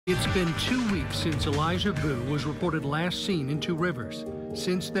It's been 2 weeks since Elijah Vue was reported last seen in Two Rivers.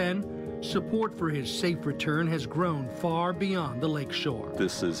 Since then, support for his safe return has grown far beyond the lake shore.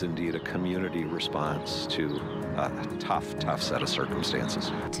 This is indeed a community response to a tough set of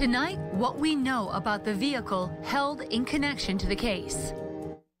circumstances. Tonight, what we know about the vehicle held in connection to the case.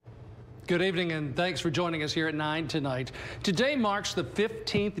 Good evening and thanks for joining us here at 9 tonight. Today marks the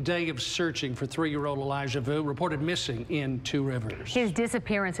 15th day of searching for 3-year-old Elijah Vue, reported missing in Two Rivers. His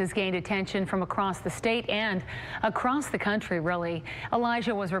disappearance has gained attention from across the state and across the country, really.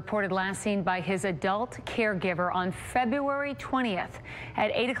 Elijah was reported last seen by his adult caregiver on February 20th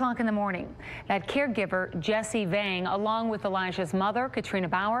at 8 o'clock in the morning. That caregiver, Jesse Vang, along with Elijah's mother, Katrina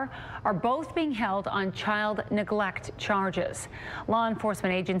Bauer, are both being held on child neglect charges. Law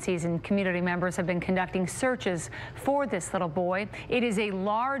enforcement agencies and community members have been conducting searches for this little boy. It is a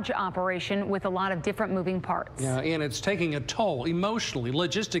large operation with a lot of different moving parts. Yeah, and it's taking a toll emotionally,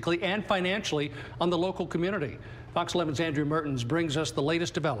 logistically, and financially on the local community. Fox 11's Andrew Mertens brings us the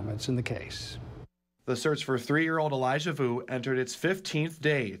latest developments in the case. The search for 3-year-old Elijah Vue entered its 15th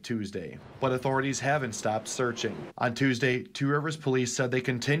day Tuesday, but authorities haven't stopped searching. On Tuesday, Two Rivers police said they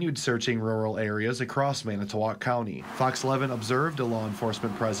continued searching rural areas across Manitowoc County. Fox 11 observed a law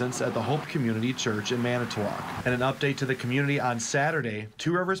enforcement presence at the Hope Community Church in Manitowoc. In an update to the community on Saturday,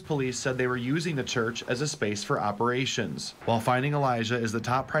 Two Rivers police said they were using the church as a space for operations. While finding Elijah is the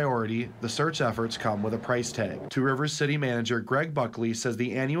top priority, the search efforts come with a price tag. Two Rivers City Manager Greg Buckley says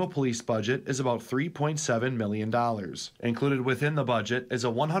the annual police budget is about $3.7 million. Included within the budget is a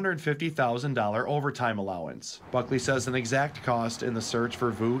 $150,000 overtime allowance. Buckley says an exact cost in the search for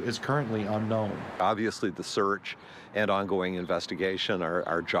Vue is currently unknown. Obviously, the search and ongoing investigation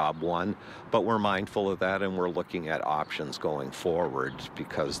are job one, but we're mindful of that and we're looking at options going forward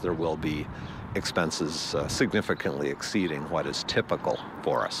because there will be expenses significantly exceeding what is typical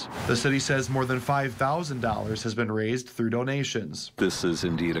for us. The city says more than $5,000 has been raised through donations. This is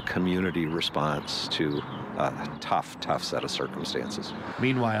indeed a community response to a tough set of circumstances.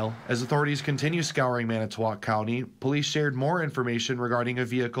 Meanwhile, as authorities continue scouring Manitowoc County, police shared more information regarding a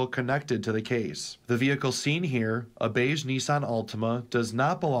vehicle connected to the case. The vehicle seen here, a beige Nissan Altima, does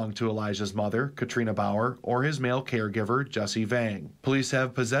not belong to Elijah's mother, Katrina Bauer, or his male caregiver, Jesse Vang. Police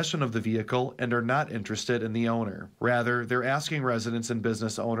have possession of the vehicle and are not interested in the owner. Rather, they're asking residents and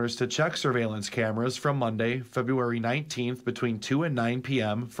business owners to check surveillance cameras from Monday, February 19th between 2 and 9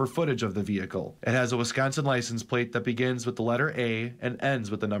 p.m. for footage of the vehicle. It has a Wisconsin license plate that begins with the letter A and ends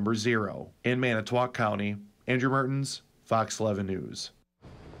with the number 0. In Manitowoc County, Andrew Mertens, Fox 11 News.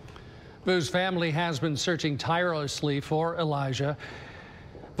 Vue's family has been searching tirelessly for Elijah.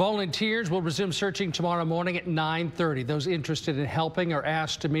 Volunteers will resume searching tomorrow morning at 9:30. Those interested in helping are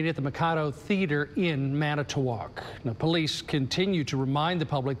asked to meet at the Mikado Theater in Manitowoc. Now, police continue to remind the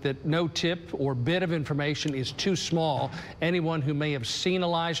public that no tip or bit of information is too small. Anyone who may have seen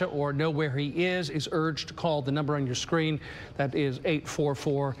Elijah or know where he is urged to call the number on your screen. That is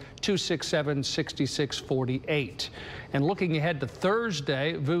 844-267-6648. And looking ahead to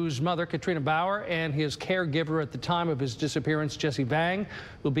Thursday, Vue's mother, Katrina Bauer, and his caregiver at the time of his disappearance, Jesse Vang,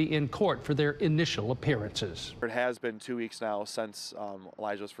 will be in court for their initial appearances. It has been 2 weeks now since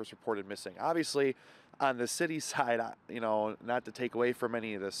Elijah was first reported missing. Obviously, on the city side, not to take away from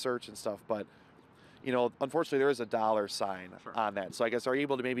any of the search and stuff, but unfortunately, there is a dollar sign on that. So I guess are you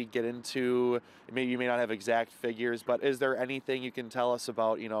able to maybe get into, maybe you may not have exact figures, but is there anything you can tell us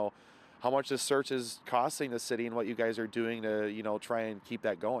about, how much this search is costing the city and what you guys are doing to, try and keep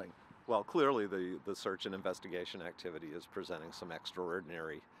that going? Well, clearly the search and investigation activity is presenting some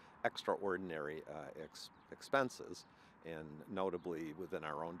extraordinary expenses, and notably within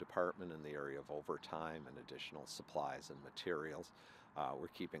our own department in the area of overtime and additional supplies and materials. We're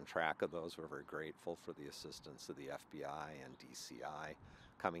keeping track of those. We're very grateful for the assistance of the FBI and DCI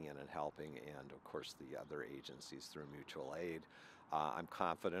coming in and helping, and of course the other agencies through mutual aid. I'm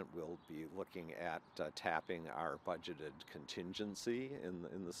confident we'll be looking at tapping our budgeted contingency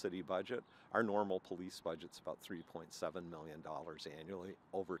in the city budget. Our normal police budget's about $3.7 million annually.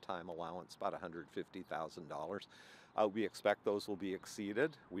 Overtime allowance, about $150,000. We expect those will be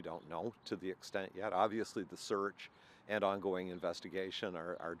exceeded. We don't know to the extent yet. Obviously, the search and ongoing investigation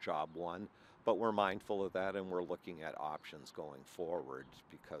are job one, but we're mindful of that and we're looking at options going forward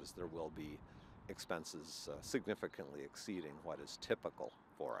because there will be expenses significantly exceeding what is typical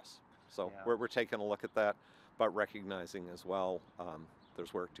for us. So yeah, we're taking a look at that, but recognizing as well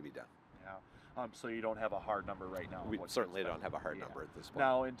there's work to be done. Yeah. So you don't have a hard number right now? We certainly don't have a hard number at this point.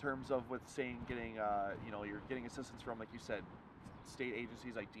 Now, in terms of with getting, you're getting assistance from, like you said, state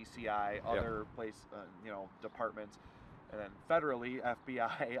agencies like DCI, other departments. And then federally,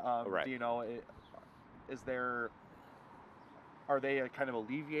 FBI, Right. do you know, are they kind of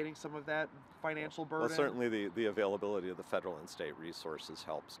alleviating some of that financial burden? Well, certainly the availability of the federal and state resources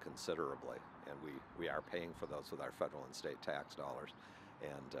helps considerably, and we are paying for those with our federal and state tax dollars.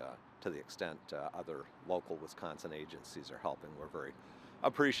 And to the extent other local Wisconsin agencies are helping, we're very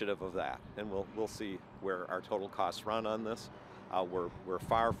appreciative of that. And we'll see where our total costs run on this. We're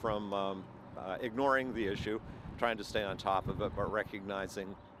far from ignoring the issue, trying to stay on top of it, but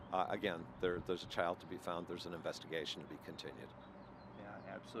recognizing, again, there's a child to be found, there's an investigation to be continued.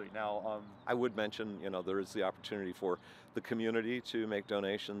 Yeah, absolutely. Now, I would mention, there is the opportunity for the community to make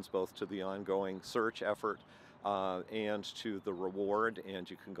donations both to the ongoing search effort and to the reward, and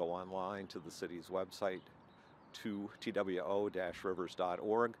you can go online to the city's website, to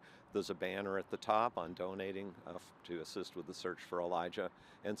two-rivers.org. There's a banner at the top on donating to assist with the search for Elijah,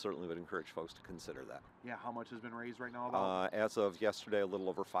 and certainly would encourage folks to consider that. Yeah, how much has been raised right now about? As of yesterday, a little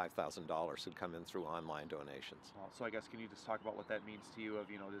over $5,000 had come in through online donations. So I guess, can you just talk about what that means to you of,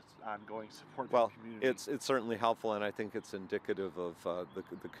 just ongoing support for Well, the community? it's certainly helpful, and I think it's indicative of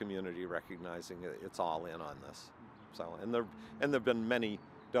the community recognizing it's all in on this. So, and there've been many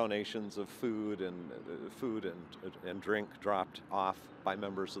donations of food and drink dropped off by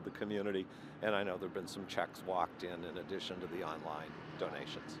members of the community, and I know there've been some checks walked in addition to the online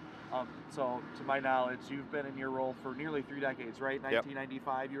donations. So, to my knowledge, you've been in your role for nearly 3 decades, right?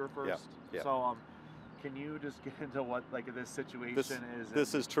 1995, you were first. Yep. So, can you just get into what this situation is?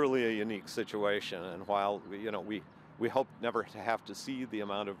 This is truly a unique situation, and while we hope never to have to see the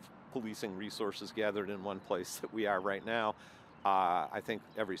amount of policing resources gathered in one place that we are right now, I think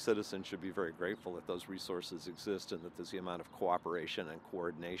every citizen should be very grateful that those resources exist and that there's the amount of cooperation and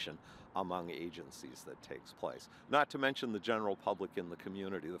coordination among agencies that takes place. Not to mention the general public in the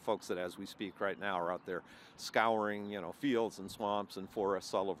community, the folks that as we speak right now are out there scouring, fields and swamps and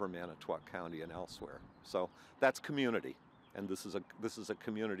forests all over Manitowoc County and elsewhere. So that's community, and this is a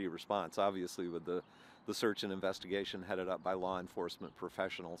community response, obviously with the search and investigation headed up by law enforcement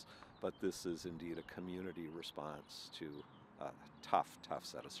professionals, but this is indeed a community response to a tough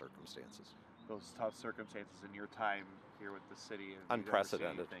set of circumstances. Those tough circumstances in your time here with the city.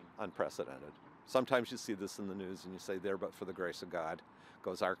 Unprecedented. Unprecedented. Sometimes you see this in the news and you say, there but for the grace of God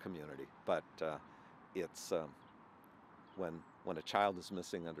goes our community. But it's when a child is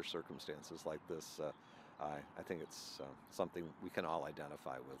missing under circumstances like this, I think it's something we can all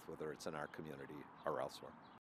identify with, whether it's in our community or elsewhere.